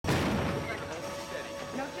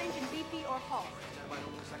halt.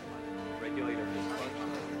 Regulator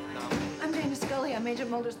is I'm Dana Scully. I'm Agent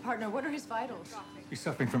Mulder's partner. What are his vitals? He's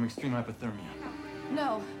suffering from extreme hypothermia.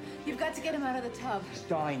 No. You've got to get him out of the tub. He's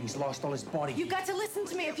dying. He's lost all his body. You've got to listen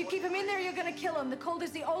to me. If you keep him in there, you're gonna kill him. The cold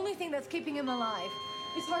is the only thing that's keeping him alive.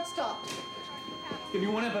 His heart stopped. Give me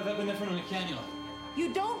one epinephrine and a cannula.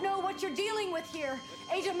 You don't know what you're dealing with here.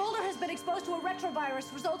 Agent Mulder has been exposed to a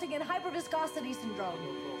retrovirus resulting in hyperviscosity syndrome.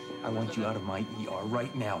 I want you out of my ER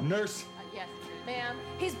right now. Nurse! Yes, ma'am.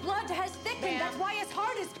 His blood has thickened. Ma'am. That's why his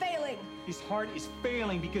heart is failing. His heart is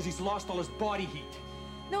failing because he's lost all his body heat.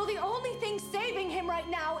 No, the only thing saving him right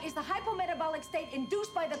now is the hypometabolic state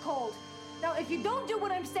induced by the cold. Now, if you don't do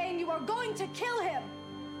what I'm saying, you are going to kill him.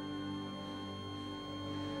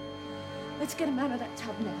 Let's get him out of that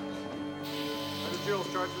tub now. Roger, Jules,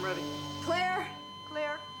 charge and ready. Clear.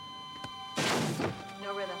 Clear.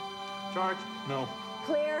 No rhythm. Charge. No.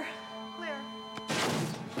 Clear. Clear.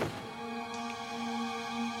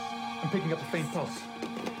 I'm picking up a faint pulse.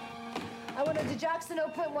 I want a digoxin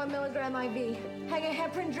 0.1 milligram IV. Hang a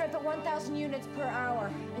heparin drip at 1,000 units per hour.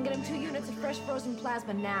 And get him 2 units of fresh frozen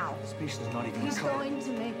plasma now. This patient's not even He's recovered. going to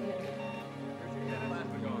make it.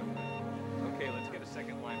 Plasma going. Okay, let's get a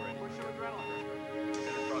second line ready. Push your adrenaline.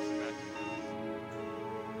 Better cross the back.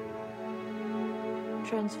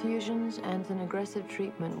 Transfusions and an aggressive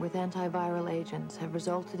treatment with antiviral agents have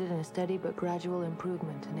resulted in a steady but gradual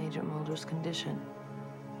improvement in Agent Mulder's condition.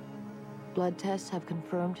 Blood tests have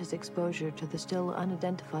confirmed his exposure to the still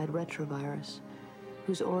unidentified retrovirus,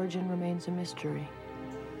 whose origin remains a mystery.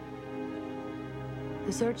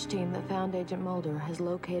 The search team that found Agent Mulder has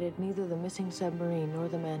located neither the missing submarine nor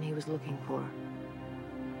the man he was looking for.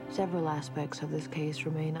 Several aspects of this case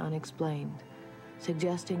remain unexplained,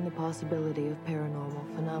 suggesting the possibility of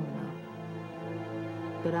paranormal phenomena.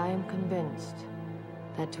 But I am convinced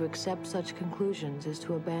that to accept such conclusions is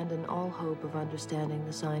to abandon all hope of understanding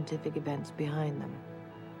the scientific events behind them.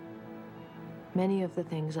 Many of the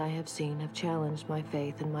things I have seen have challenged my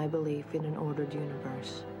faith and my belief in an ordered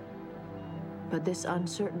universe. But this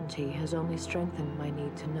uncertainty has only strengthened my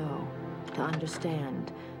need to know, to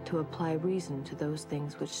understand, to apply reason to those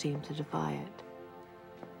things which seem to defy it.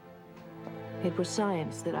 It was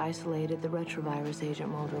science that isolated the retrovirus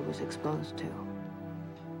Agent Mulder was exposed to,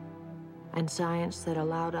 and science that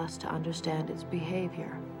allowed us to understand its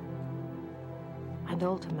behavior. And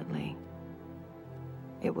ultimately,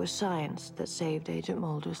 it was science that saved Agent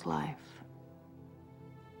Mulder's life.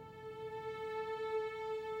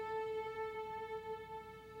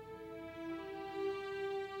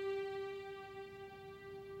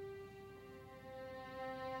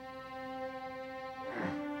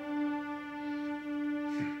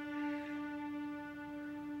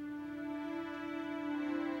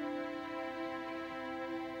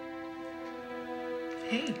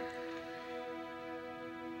 Hey.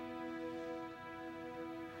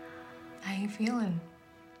 How you feeling?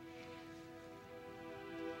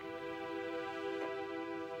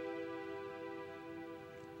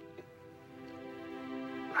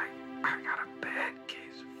 I got a bad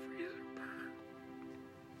case of freezer burn.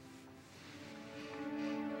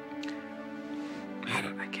 How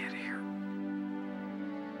did I get here?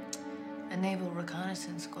 A naval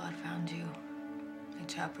reconnaissance squad found you. They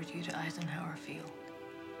choppered you to Eisenhower Field.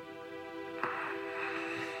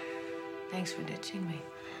 Thanks for ditching me.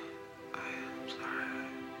 I'm sorry.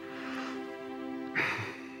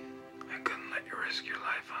 I couldn't let you risk your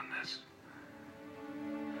life on this.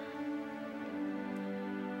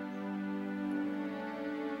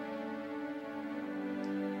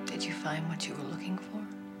 Did you find what you were looking for?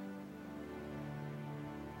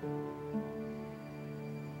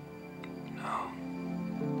 No.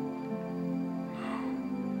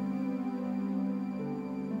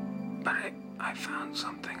 I found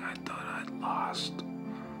something I thought I'd lost.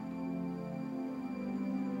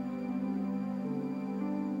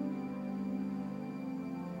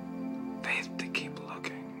 Faith to